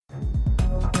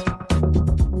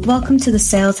Welcome to the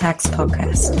Sales Hacks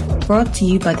Podcast, brought to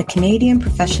you by the Canadian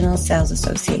Professional Sales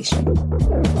Association.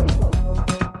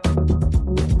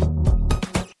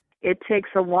 It takes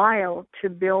a while to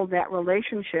build that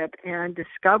relationship and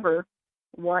discover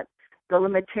what the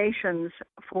limitations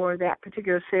for that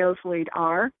particular sales lead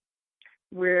are,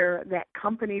 where that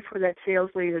company for that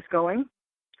sales lead is going.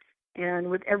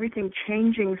 And with everything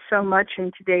changing so much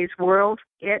in today's world,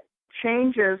 it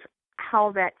changes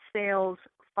how that sales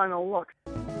funnel looks.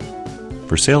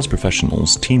 For sales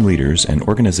professionals, team leaders, and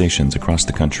organizations across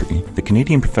the country, the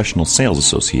Canadian Professional Sales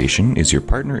Association is your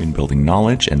partner in building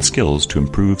knowledge and skills to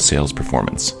improve sales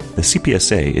performance. The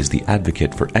CPSA is the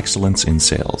advocate for excellence in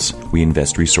sales. We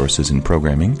invest resources in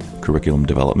programming, curriculum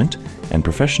development, and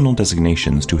professional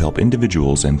designations to help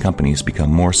individuals and companies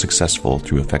become more successful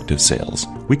through effective sales.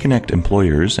 We connect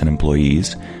employers and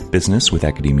employees, business with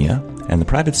academia, and the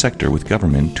private sector with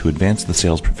government to advance the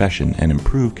sales profession and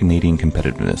improve Canadian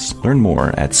competitiveness. Learn more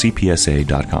at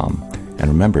cpsa.com. And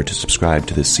remember to subscribe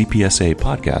to the CPSA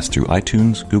podcast through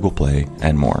iTunes, Google Play,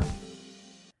 and more.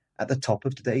 At the top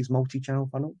of today's multi-channel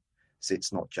funnel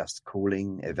sits not just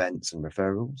calling, events, and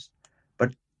referrals,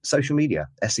 but social media,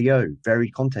 SEO,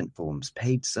 varied content forms,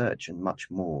 paid search, and much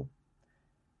more.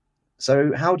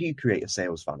 So how do you create a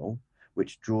sales funnel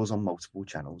which draws on multiple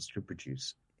channels to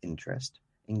produce interest,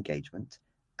 engagement,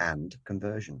 and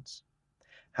conversions?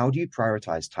 How do you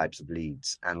prioritize types of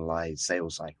leads, analyze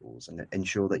sales cycles, and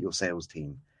ensure that your sales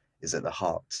team is at the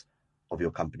heart of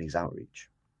your company's outreach?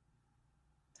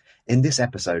 In this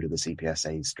episode of the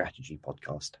CPSA's strategy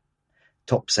podcast,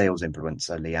 top sales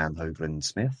influencer Leanne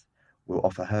Hoagland-Smith will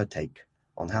offer her take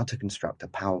on how to construct a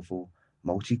powerful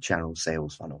multi-channel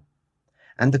sales funnel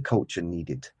and the culture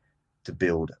needed to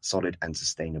build solid and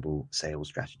sustainable sales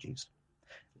strategies.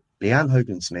 Leanne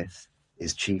Hoagland-Smith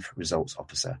is Chief Results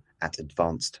Officer at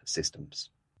Advanced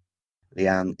Systems.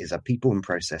 Leanne is a people and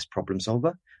process problem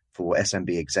solver for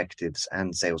SMB executives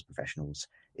and sales professionals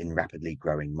in rapidly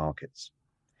growing markets.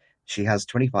 She has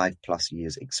 25 plus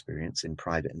years experience in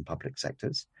private and public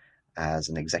sectors as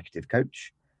an executive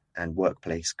coach and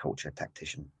workplace culture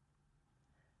tactician.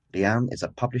 Leanne is a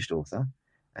published author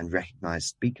and recognized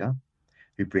speaker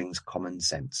who brings common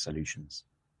sense solutions.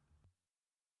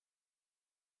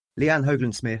 Leanne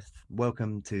Hoagland-Smith,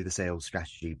 welcome to the Sales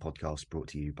Strategy Podcast brought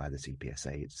to you by the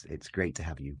CPSA. It's great to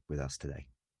have you with us today.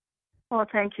 Well,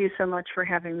 thank you so much for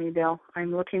having me, Bill.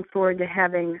 I'm looking forward to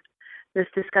having this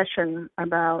discussion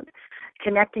about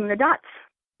connecting the dots.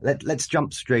 Let's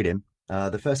jump straight in.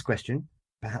 The first question,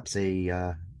 perhaps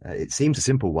it seems a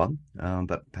simple one,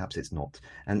 but perhaps it's not.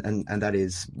 And that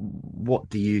is, what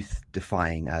do you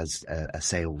define as a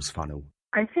sales funnel?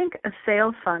 I think a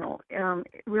sales funnel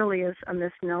really is a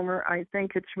misnomer. I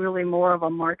think it's really more of a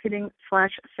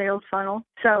marketing/sales funnel.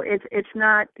 So it's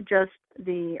not just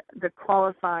the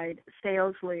qualified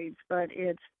sales leads, but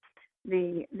it's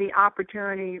the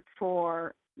opportunity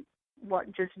for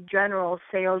what just general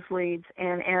sales leads,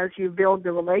 and as you build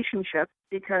the relationship,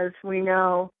 because we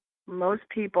know most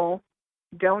people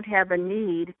don't have a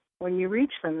need when you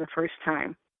reach them the first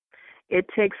time. It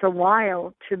takes a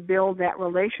while to build that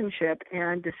relationship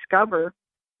and discover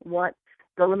what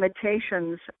the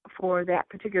limitations for that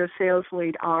particular sales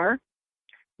lead are,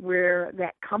 where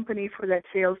that company for that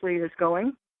sales lead is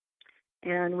going.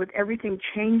 And with everything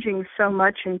changing so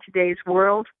much in today's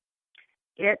world,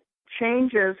 it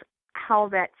changes how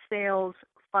that sales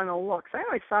funnel looks. I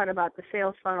always thought about the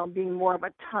sales funnel being more of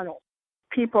a tunnel.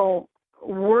 People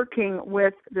working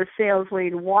with the sales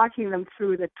lead, walking them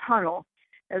through the tunnel,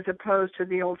 as opposed to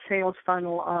the old sales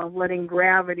funnel of letting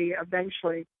gravity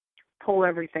eventually pull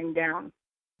everything down.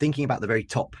 Thinking about the very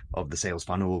top of the sales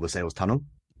funnel or the sales tunnel,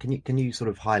 can you sort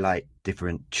of highlight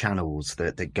different channels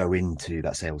that go into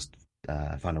that sales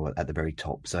funnel at the very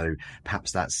top? So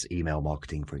perhaps that's email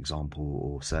marketing, for example,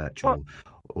 or search,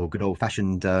 or good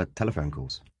old-fashioned telephone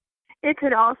calls. It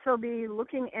could also be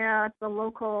looking at the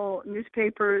local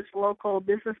newspapers, local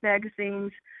business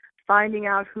magazines, finding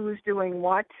out who's doing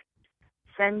what,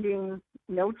 sending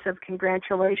notes of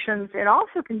congratulations. It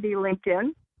also can be LinkedIn,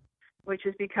 which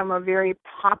has become a very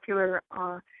popular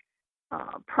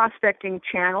prospecting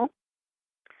channel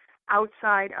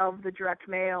outside of the direct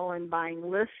mail and buying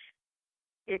lists.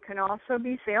 It can also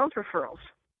be sales referrals.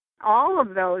 All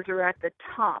of those are at the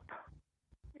top.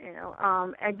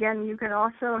 Again, you can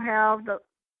also have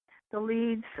the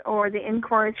leads or the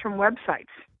inquiries from websites.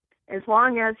 As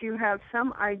long as you have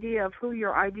some idea of who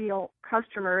your ideal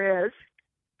customer is,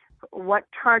 what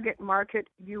target market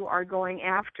you are going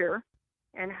after,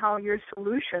 and how your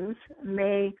solutions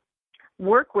may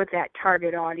work with that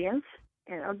target audience,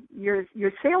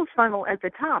 Your sales funnel at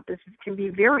the top can be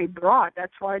very broad.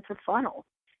 That's why it's a funnel.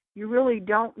 You really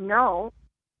don't know,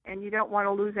 and you don't want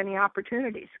to lose any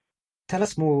opportunities. Tell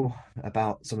us more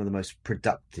about some of the most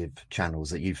productive channels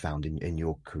that you've found in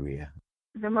your career.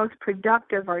 The most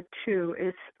productive are two,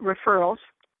 is referrals,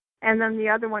 and then the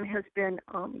other one has been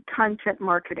content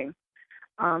marketing,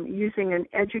 using an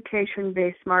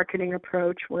education-based marketing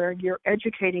approach where you're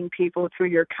educating people through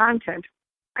your content.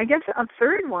 I guess a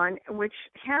third one, which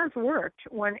has worked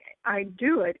when I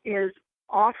do it, is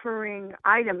offering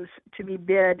items to be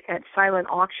bid at silent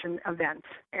auction events,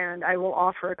 and I will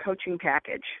offer a coaching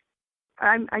package.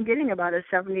 I'm getting about a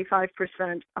 75%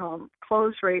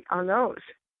 close rate on those.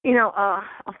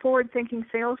 A forward-thinking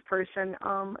salesperson,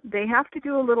 they have to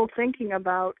do a little thinking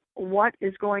about what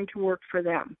is going to work for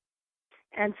them,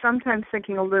 and sometimes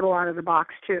thinking a little out of the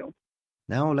box too.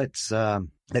 Now let's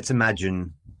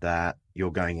imagine that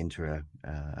you're going into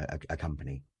a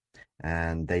company,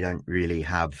 and they don't really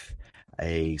have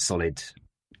a solid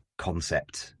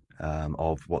concept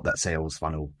of what that sales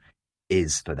funnel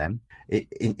is for them.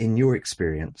 In your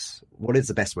experience, what is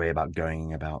the best way about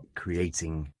going about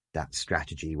creating that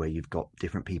strategy where you've got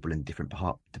different people in different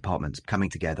departments coming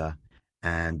together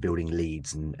and building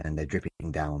leads, and they're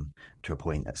dripping down to a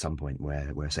point at some point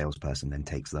where a salesperson then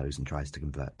takes those and tries to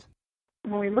convert?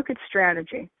 When we look at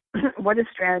strategy, what does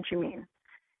strategy mean?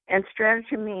 And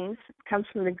strategy comes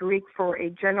from the Greek for a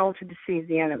general to deceive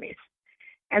the enemies.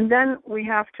 And then we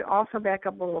have to also back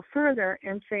up a little further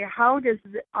and say, how does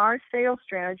our sales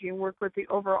strategy work with the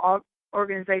overall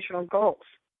organizational goals?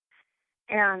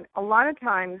 And a lot of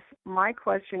times my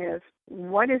question is,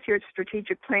 what is your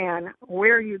strategic plan?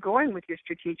 Where are you going with your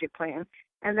strategic plan?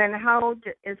 And then how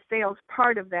is sales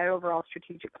part of that overall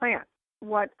strategic plan?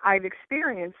 What I've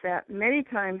experienced that many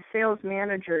times sales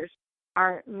managers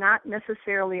are not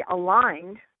necessarily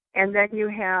aligned, and then you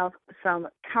have some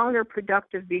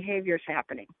counterproductive behaviors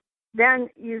happening. Then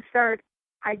you start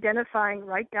identifying,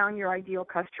 write down your ideal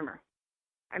customer.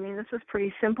 I mean, this is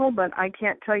pretty simple, but I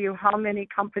can't tell you how many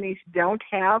companies don't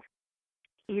have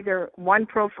either one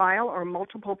profile or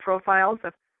multiple profiles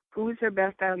of who's their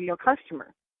best ideal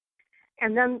customer.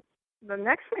 And then the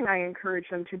next thing I encourage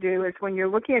them to do is, when you're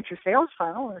looking at your sales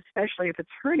funnel, especially if it's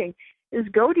hurting, is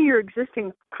go to your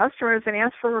existing customers and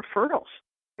ask for referrals.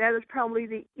 That is probably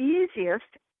the easiest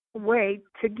way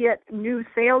to get new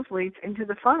sales leads into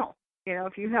the funnel.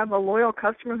 If you have a loyal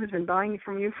customer who's been buying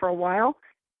from you for a while,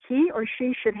 he or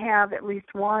she should have at least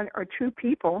one or two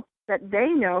people that they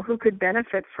know who could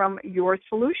benefit from your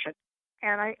solution.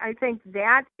 And I think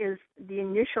that is the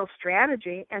initial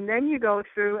strategy. And then you go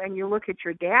through and you look at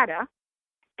your data,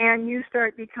 and you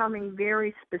start becoming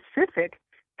very specific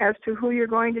as to who you're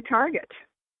going to target.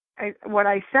 What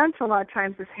I sense a lot of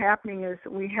times is happening is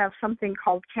we have something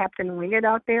called Captain Wing It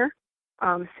out there.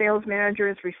 Sales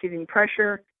managers receiving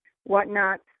pressure,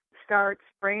 whatnot, start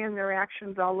spraying their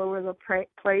actions all over the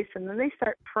place, and then they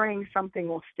start praying something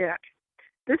will stick.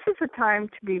 This is a time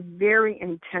to be very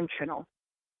intentional.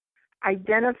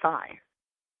 Identify,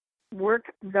 work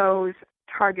those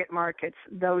target markets,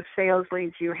 those sales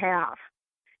leads you have,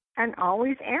 and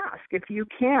always ask if you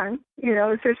can,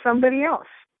 is there somebody else?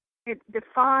 It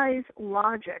defies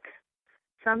logic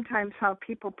sometimes how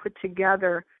people put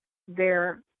together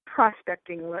their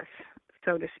prospecting list,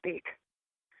 so to speak.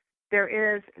 There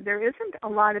isn't a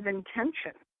lot of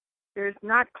intention. There's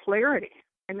not clarity.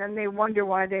 And then they wonder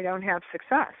why they don't have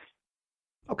success.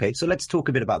 Okay, so let's talk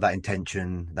a bit about that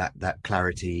intention, that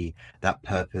clarity, that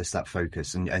purpose, that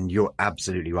focus. And you're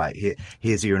absolutely right.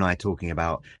 Here's you and I talking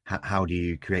about how do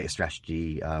you create a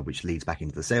strategy which leads back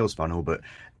into the sales funnel. But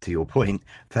to your point,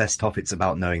 first off, it's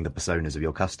about knowing the personas of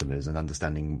your customers and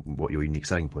understanding what your unique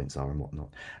selling points are and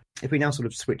whatnot. If we now sort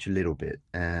of switch a little bit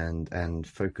and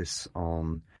focus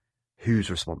on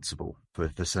who's responsible for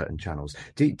certain channels,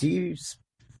 do you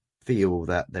feel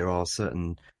that there are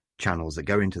certain channels that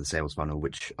go into the sales funnel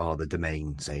which are the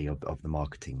domain, say, of the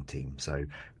marketing team? So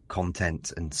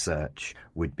content and search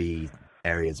would be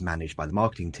areas managed by the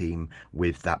marketing team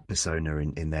with that persona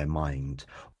in their mind,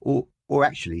 or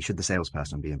actually should the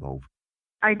salesperson be involved?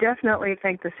 I definitely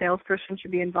think the salesperson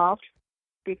should be involved,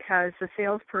 because the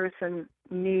salesperson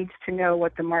needs to know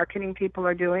what the marketing people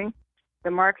are doing. The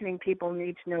marketing people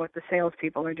need to know what the sales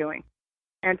people are doing.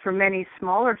 And for many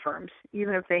smaller firms,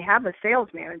 even if they have a sales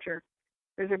manager,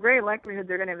 there's a great likelihood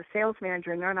they're going to have a sales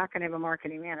manager and they're not going to have a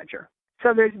marketing manager.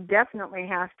 So there's definitely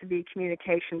has to be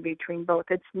communication between both.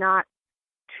 It's not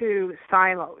two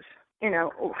silos.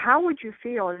 How would you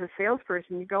feel as a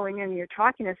salesperson, you're going in and you're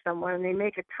talking to someone and they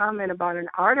make a comment about an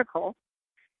article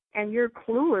and you're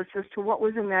clueless as to what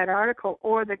was in that article,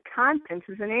 or the contents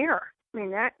is an error? I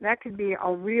mean, that could be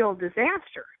a real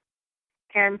disaster.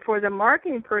 And for the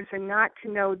marketing person not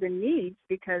to know the needs,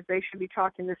 because they should be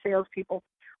talking to salespeople,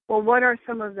 well, what are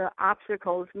some of the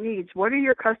obstacles, needs? What are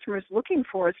your customers looking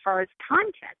for as far as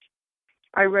content?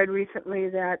 I read recently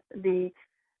that the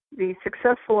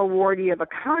successful awardee of a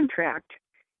contract,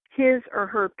 his or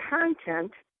her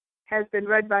content has been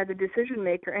read by the decision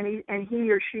maker, and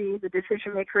he or she, the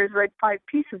decision maker, has read 5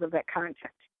 pieces of that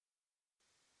content.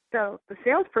 So the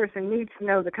salesperson needs to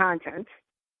know the content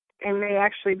and may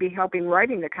actually be helping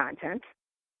writing the content,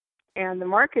 and the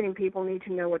marketing people need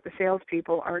to know what the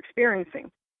salespeople are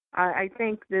experiencing. I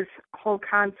think this whole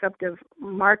concept of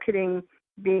marketing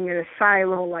being in a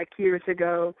silo like years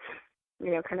ago,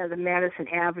 kind of the Madison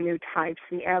Avenue types,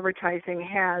 the advertising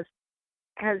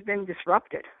has been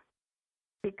disrupted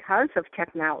because of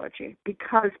technology,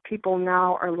 because people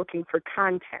now are looking for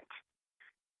content.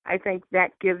 I think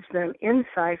that gives them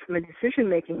insight from a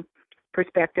decision-making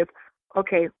perspective.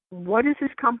 Okay, what is this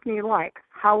company like?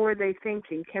 How are they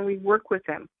thinking? Can we work with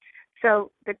them?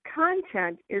 So the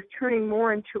content is turning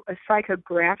more into a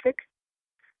psychographic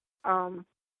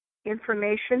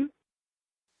information,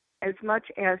 as much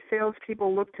as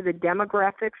salespeople look to the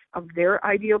demographics of their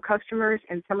ideal customers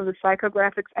and some of the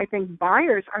psychographics. I think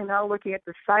buyers are now looking at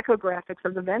the psychographics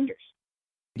of the vendors.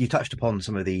 You touched upon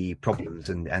some of the problems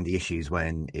and the issues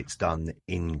when it's done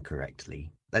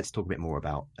incorrectly. Let's talk a bit more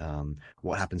about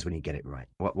what happens when you get it right.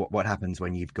 What happens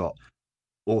when you've got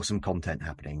awesome content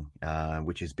happening,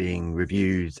 which is being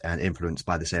reviewed and influenced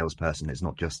by the salesperson. It's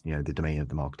not just the domain of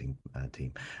the marketing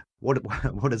team. What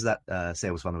does that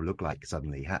sales funnel look like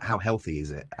suddenly? How healthy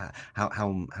is it?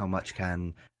 How much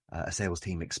can a sales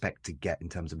team expect to get in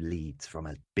terms of leads from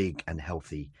a big and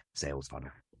healthy sales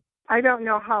funnel? I don't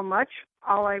know how much.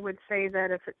 All I would say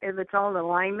that if it's all in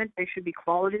alignment, they should be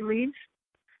quality leads.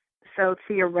 So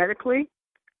theoretically,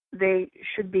 they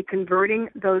should be converting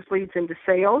those leads into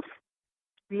sales.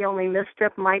 The only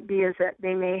misstep might be is that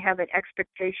they may have an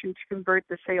expectation to convert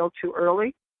the sale too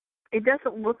early. It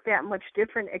doesn't look that much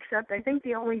different, except I think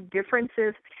the only difference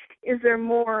is there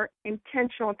more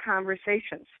intentional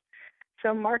conversations.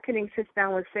 So marketing sits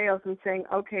down with sales and saying,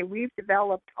 okay, we've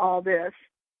developed all this.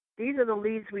 These are the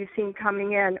leads we've seen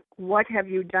coming in. What have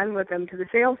you done with them to the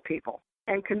salespeople?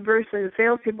 And conversely, the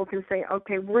salespeople can say,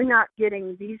 okay, we're not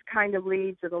getting these kind of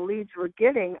leads, or the leads we're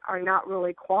getting are not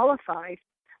really qualified.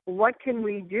 What can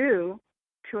we do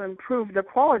to improve the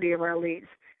quality of our leads?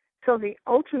 So the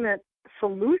ultimate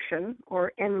solution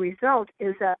or end result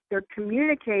is that they're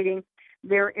communicating,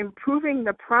 they're improving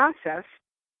the process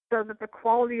so that the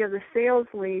quality of the sales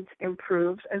leads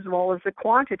improves as well as the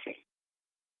quantity.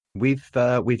 We've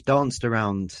danced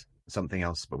around something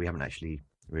else, but we haven't actually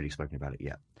really spoken about it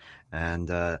yet. And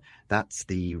that's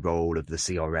the role of the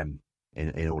CRM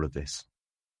in all of this.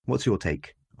 What's your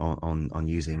take on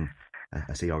using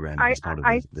a CRM as part of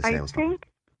the sales funnel? I think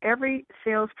every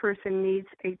salesperson needs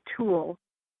a tool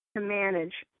to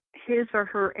manage his or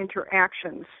her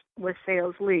interactions with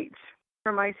sales leads.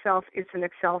 For myself, it's an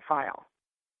Excel file.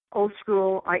 Old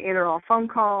school, I enter all phone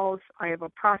calls. I have a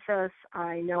process.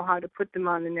 I know how to put them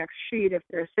on the next sheet if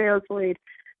they're a sales lead.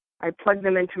 I plug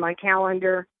them into my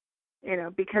calendar,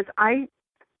 because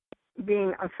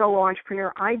being a solo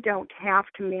entrepreneur, I don't have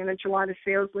to manage a lot of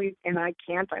sales leads, and I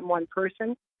can't. I'm one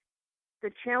person.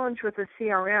 The challenge with a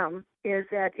CRM is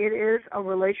that it is a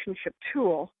relationship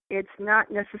tool. It's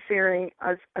not necessarily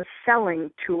a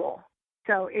selling tool.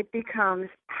 So it becomes,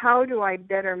 how do I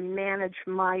better manage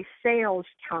my sales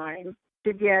time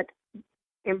to get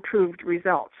improved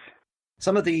results?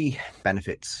 Some of the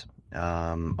benefits of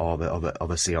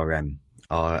a CRM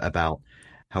are about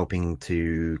helping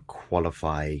to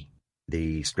qualify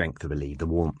the strength of a lead, the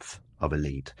warmth of a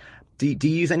lead. Do you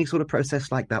use any sort of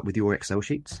process like that with your Excel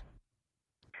sheets?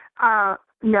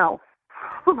 No,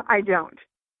 I don't.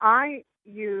 I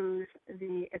use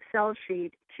the Excel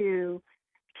sheet to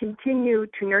continue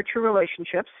to nurture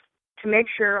relationships, to make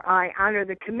sure I honor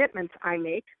the commitments I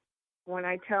make. When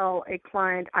I tell a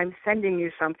client I'm sending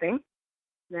you something,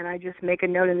 then I just make a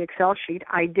note in the Excel sheet.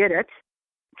 I did it.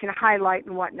 Can highlight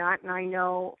and whatnot, and I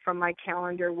know from my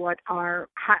calendar what are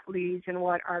hot leads and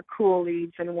what are cool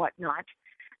leads and whatnot.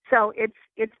 So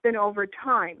it's been over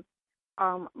time.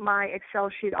 My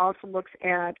Excel sheet also looks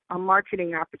at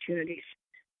marketing opportunities.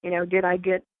 Did I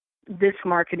get this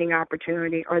marketing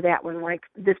opportunity or that one? Like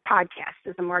this podcast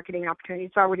is a marketing opportunity.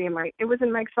 It's already it was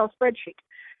in my Excel spreadsheet.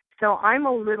 So I'm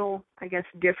a little, I guess,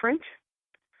 different,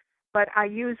 but I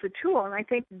use the tool, and I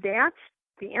think that's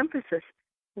the emphasis.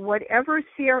 Whatever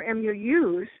CRM you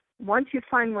use, once you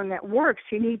find one that works,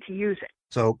 you need to use it.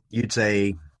 So you'd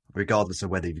say regardless of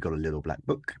whether you've got a little black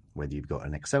book, whether you've got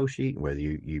an Excel sheet, whether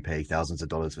you pay thousands of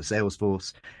dollars for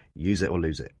Salesforce, use it or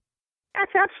lose it.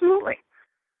 That's absolutely.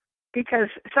 Because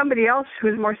somebody else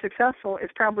who's more successful is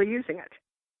probably using it.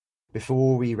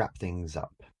 Before we wrap things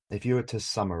up, if you were to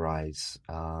summarize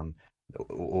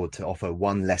or to offer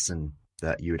one lesson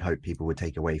that you would hope people would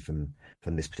take away from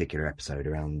this particular episode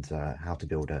around how to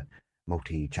build a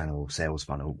multi-channel sales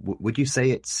funnel, would you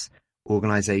say it's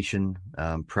organization,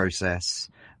 process,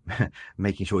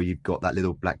 making sure you've got that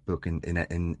little black book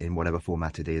in whatever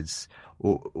format it is,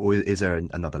 or is there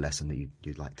another lesson that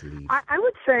you'd like to leave? I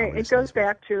would say it goes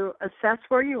back to assess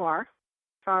where you are as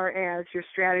far as your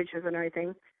strategies and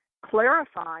everything,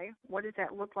 clarify what does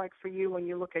that look like for you when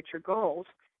you look at your goals,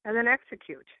 and then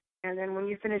execute. And then when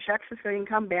you finish executing,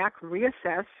 come back,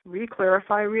 reassess,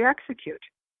 re-clarify, re-execute.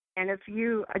 And if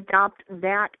you adopt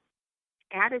that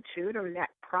attitude or that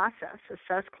process,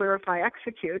 assess, clarify,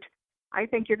 execute, I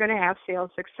think you're going to have sales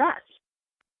success.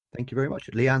 Thank you very much.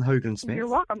 Leanne Hogan-Smith. You're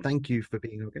welcome. Thank you for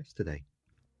being our guest today.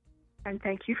 And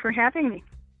thank you for having me.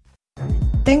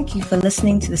 Thank you for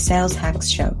listening to the Sales Hacks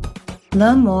Show.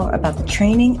 Learn more about the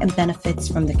training and benefits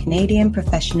from the Canadian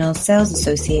Professional Sales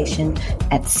Association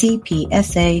at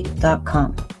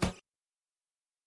cpsa.com.